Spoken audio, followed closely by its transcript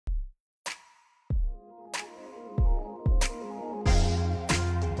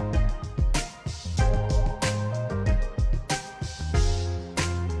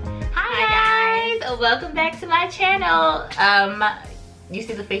welcome back to my channel. You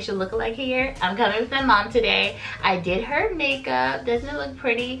see the facial lookalike here? I'm coming with my mom today. I did her makeup. Doesn't it look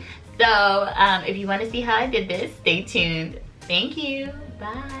pretty? So if you want to see how I did this, stay tuned. Thank you.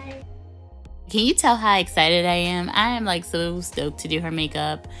 Bye. Can you tell how excited I am? I am like so stoked to do her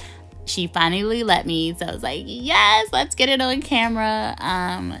makeup. She finally let me, so I was like, yes, let's get it on camera.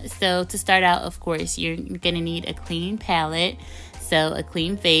 So to start out, of course, you're gonna need a clean palette, so a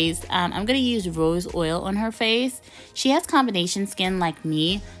clean face. I'm gonna use rose oil on her face. She has combination skin like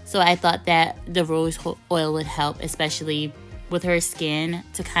me, so I thought that the rose oil would help, especially with her skin,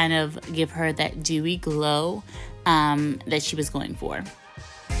 to kind of give her that dewy glow that she was going for.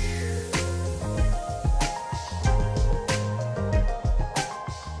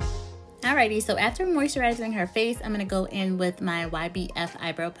 Alrighty, so after moisturizing her face, I'm gonna go in with my YBF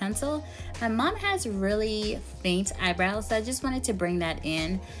eyebrow pencil. My mom has really faint eyebrows, so I just wanted to bring that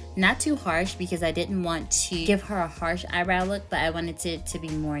in. Not too harsh because I didn't want to give her a harsh eyebrow look, but I wanted it to be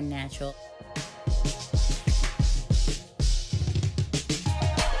more natural.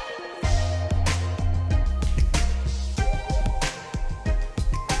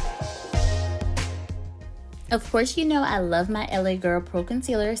 Of course, you know I love my LA Girl Pro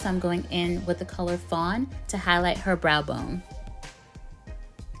Concealer, so I'm going in with the color Fawn to highlight her brow bone.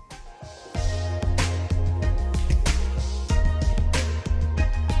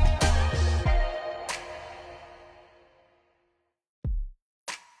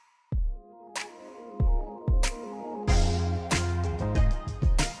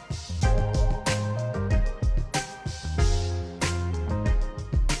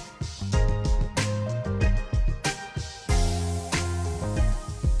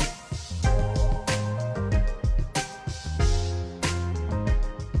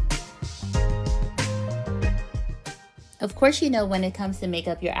 Of course, you know when it comes to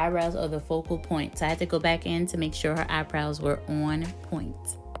makeup, your eyebrows are the focal point. So I had to go back in to make sure her eyebrows were on point.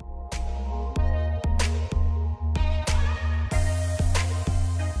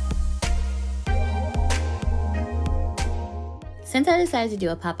 Since I decided to do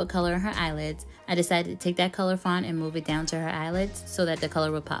a pop of color on her eyelids, I decided to take that color Fawn and move it down to her eyelids so that the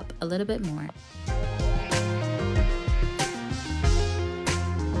color would pop a little bit more.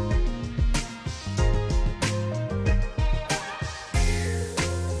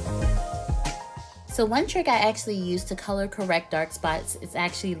 So one trick I actually use to color correct dark spots is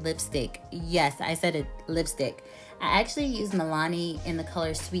actually lipstick. Yes, I said it, lipstick. I actually use Milani in the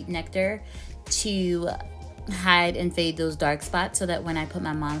color Sweet Nectar to hide and fade those dark spots so that when I put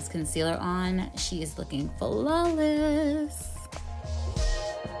my mom's concealer on, she is looking flawless.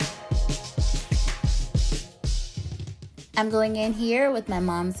 I'm going in here with my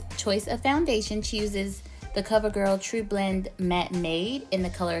mom's choice of foundation. She uses the CoverGirl True Blend Matte Made in the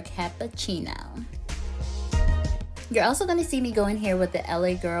color Cappuccino. You're also going to see me go in here with the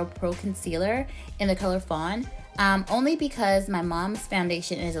LA Girl Pro Concealer in the color Fawn, only because my mom's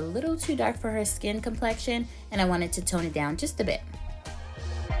foundation is a little too dark for her skin complexion and I wanted to tone it down just a bit.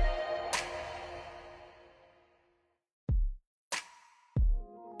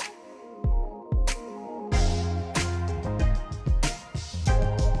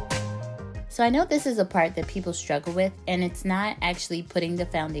 So I know this is a part that people struggle with, and it's not actually putting the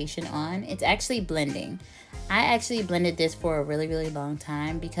foundation on, it's actually blending. I actually blended this for a really long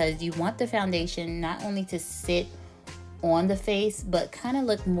time because you want the foundation not only to sit on the face, but kind of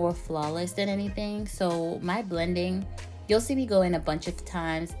look more flawless than anything. So my blending, you'll see me go in a bunch of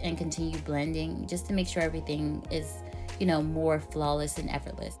times and continue blending just to make sure everything is, you know, more flawless and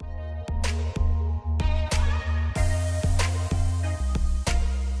effortless.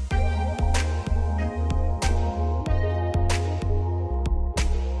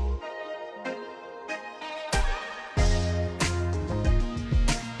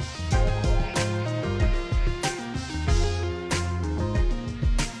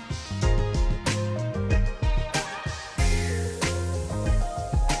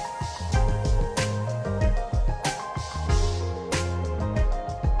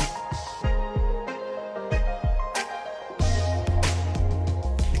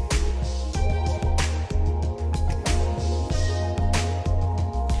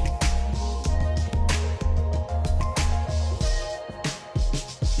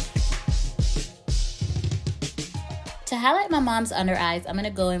 To highlight my mom's under eyes, I'm going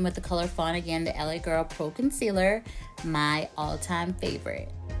to go in with the color Fawn again, the LA Girl Pro Concealer, my all-time favorite.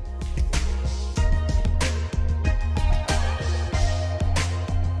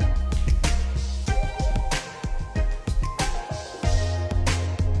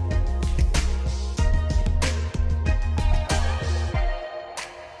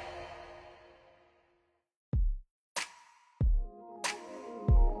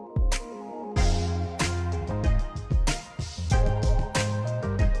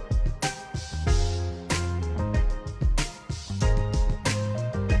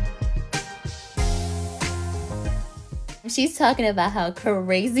 She's talking about how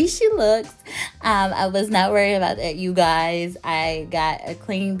crazy she looks. I was not worried about that, you guys. I got a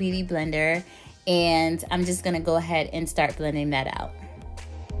clean beauty blender, and I'm just gonna go ahead and start blending that out.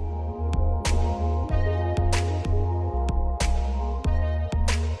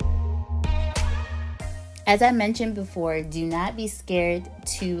 As I mentioned before, do not be scared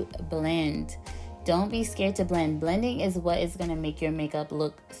to blend. Don't be scared to blend. Blending is what is gonna make your makeup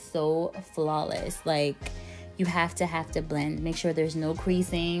look so flawless. Like, you have to blend. Make sure there's no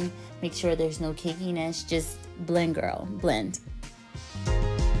creasing. Make sure there's no cakiness. Just blend, girl, blend.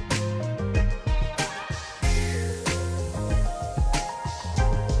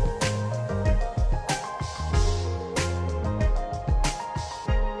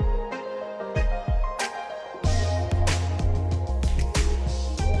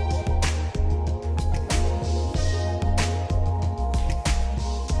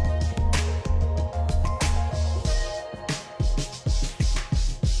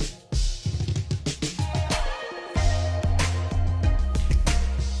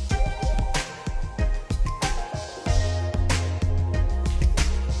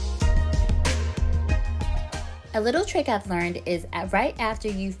 A little trick I've learned is right after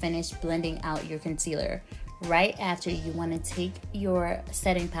you finish blending out your concealer, right after, you want to take your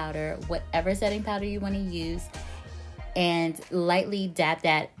setting powder, whatever setting powder you want to use, and lightly dab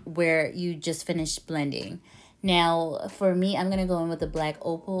that where you just finished blending. Now, for me, I'm going to go in with the Black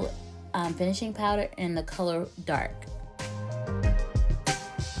Opal finishing powder in the color Dark.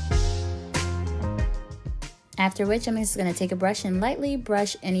 After which, I'm just going to take a brush and lightly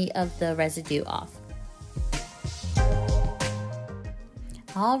brush any of the residue off.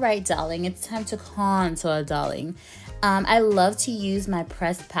 All right, darling, it's time to contour, darling. I love to use my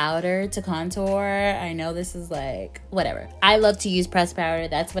pressed powder to contour. I know this is like, whatever. I love to use pressed powder.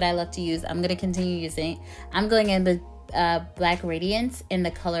 That's what I love to use. I'm going to continue using. I'm going in the Black Radiance in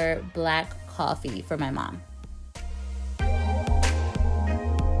the color Black Coffee for my mom.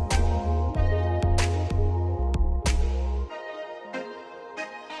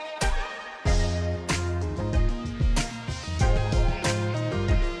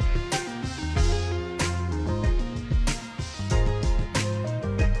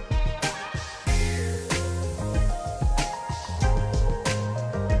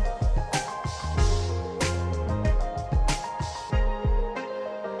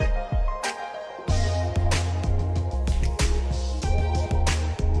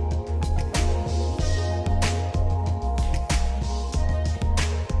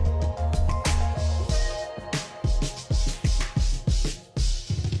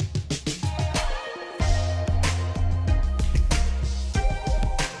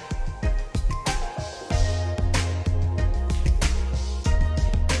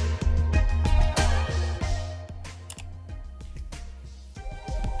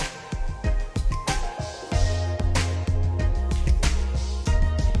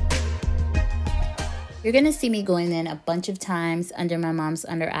 You're going to see me going in a bunch of times under my mom's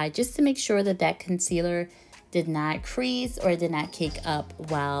under eye just to make sure that that concealer did not crease or did not cake up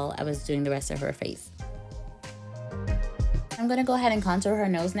while I was doing the rest of her face. I'm going to go ahead and contour her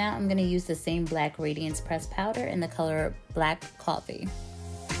nose now. I'm going to use the same Black Radiance pressed powder in the color Black Coffee.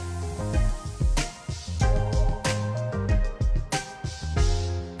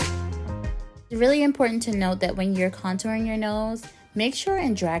 It's really important to note that when you're contouring your nose, make sure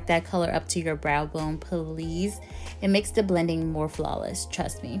and drag that color up to your brow bone, please. It makes the blending more flawless,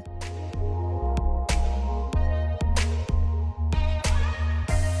 trust me.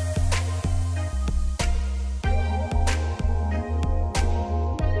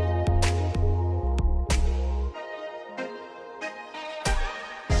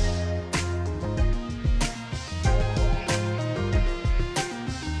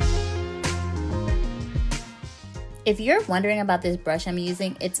 If you're wondering about this brush I'm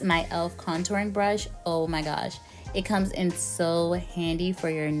using, it's my e.l.f. contouring brush. Oh my gosh, it comes in so handy for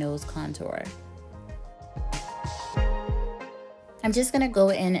your nose contour. I'm just gonna go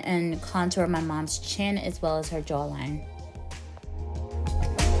in and contour my mom's chin as well as her jawline.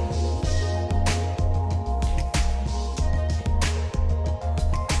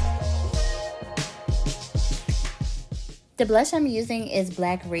 The blush I'm using is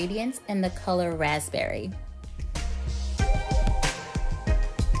Black Radiance in the color Raspberry.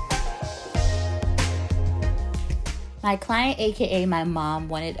 My client, aka my mom,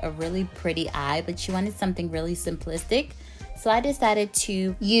 wanted a really pretty eye, but she wanted something really simplistic. So I decided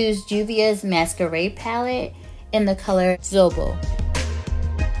to use Juvia's Masquerade palette in the color Zobo.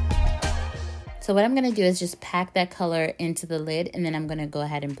 So what I'm going to do is just pack that color into the lid, and then I'm going to go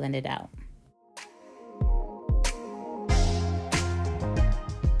ahead and blend it out.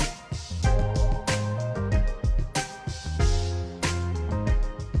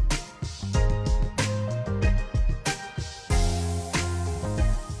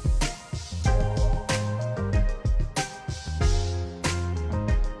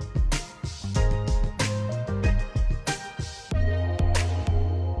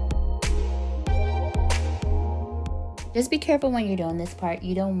 Just be careful when you're doing this part.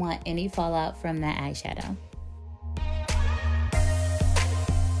 You don't want any fallout from that eyeshadow.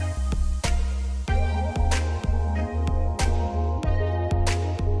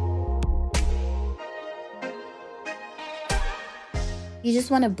 You just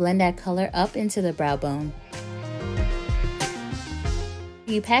want to blend that color up into the brow bone.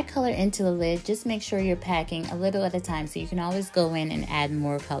 You pack color into the lid, just make sure you're packing a little at a time so you can always go in and add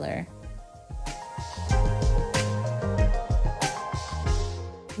more color.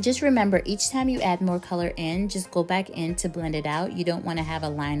 Just remember, each time you add more color in, just go back in to blend it out. You don't want to have a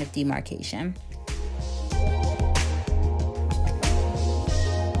line of demarcation.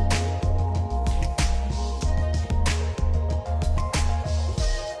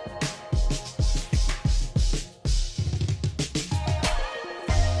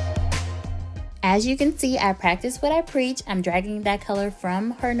 As you can see, I practice what I preach. I'm dragging that color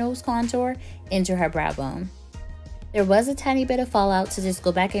from her nose contour into her brow bone. There was a tiny bit of fallout, so just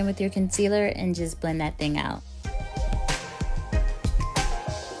go back in with your concealer and just blend that thing out.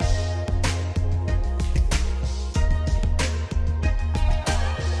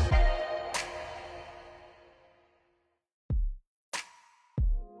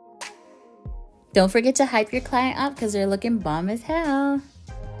 Don't forget to hype your client up because they're looking bomb as hell.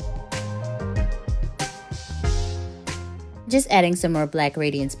 Just adding some more Black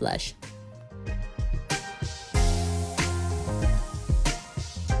Radiance blush.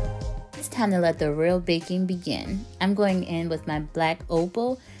 It's time to let the real baking begin. I'm going in with my Black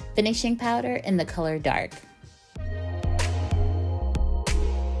Opal finishing powder in the color Dark.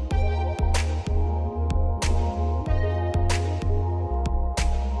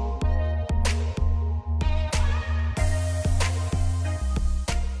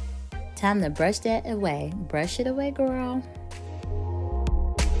 Time to brush that away. Brush it away, girl.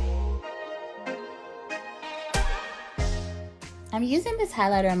 I'm using this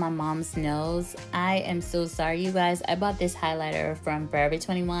highlighter on my mom's nose. I am so sorry, you guys. I bought this highlighter from Forever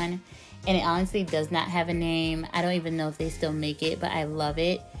 21, and it honestly does not have a name. I don't even know if they still make it, but I love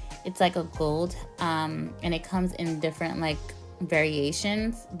it. It's like a gold, and it comes in different like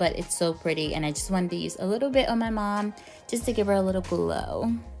variations, but it's so pretty, and I just wanted to use a little bit on my mom just to give her a little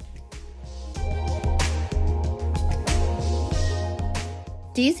glow.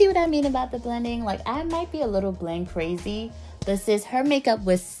 Do you see what I mean about the blending? Like, I might be a little blend crazy, but sis, her makeup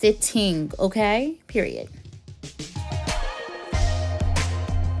was sitting, okay? Period.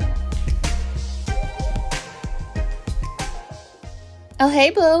 Oh,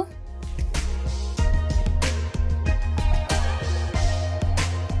 hey, boo.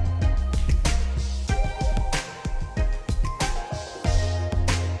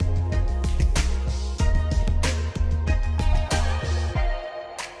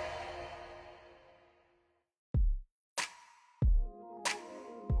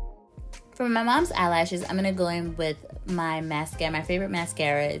 For my mom's eyelashes, I'm gonna go in with my mascara, my favorite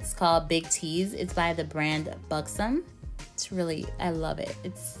mascara. It's called Big T's. It's by the brand Buxom. It's really, I love it.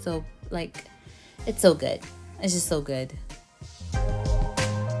 It's so, like, it's so good. It's just so good.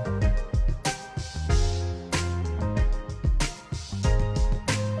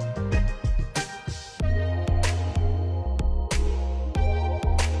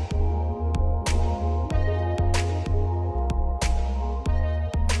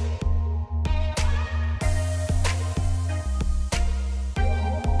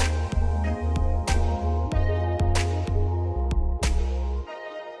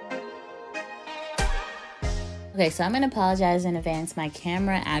 Okay, so I'm gonna apologize in advance. My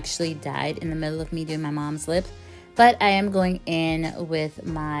camera actually died in the middle of me doing my mom's lip, but I am going in with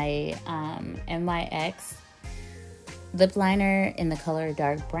my NYX lip liner in the color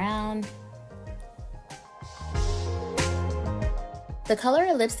Dark Brown. The color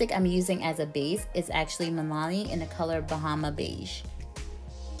of lipstick I'm using as a base is actually Milani in the color Bahama Beige.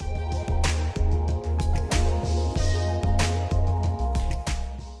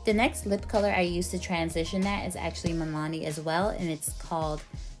 The next lip color I use to transition that is actually Milani as well, and it's called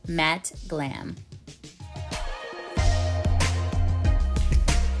Matte Glam.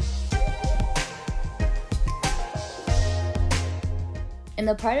 In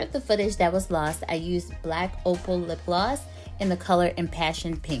the part of the footage that was lost, I used Black Opal lip gloss in the color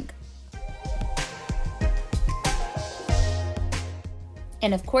Impassioned Pink.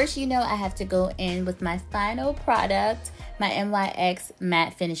 And of course, you know I have to go in with my final product, my NYX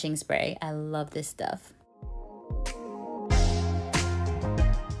Matte Finishing Spray. I love this stuff.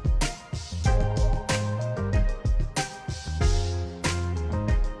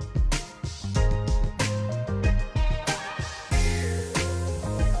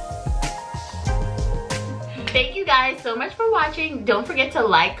 Thank you guys so much for watching. Don't forget to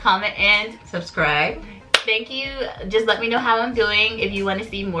like, comment, and subscribe. thank you. Just let me know how I'm doing. If you want to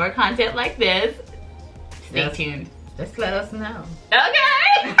see more content like this, stay tuned. Just let us know.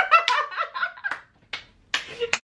 Okay.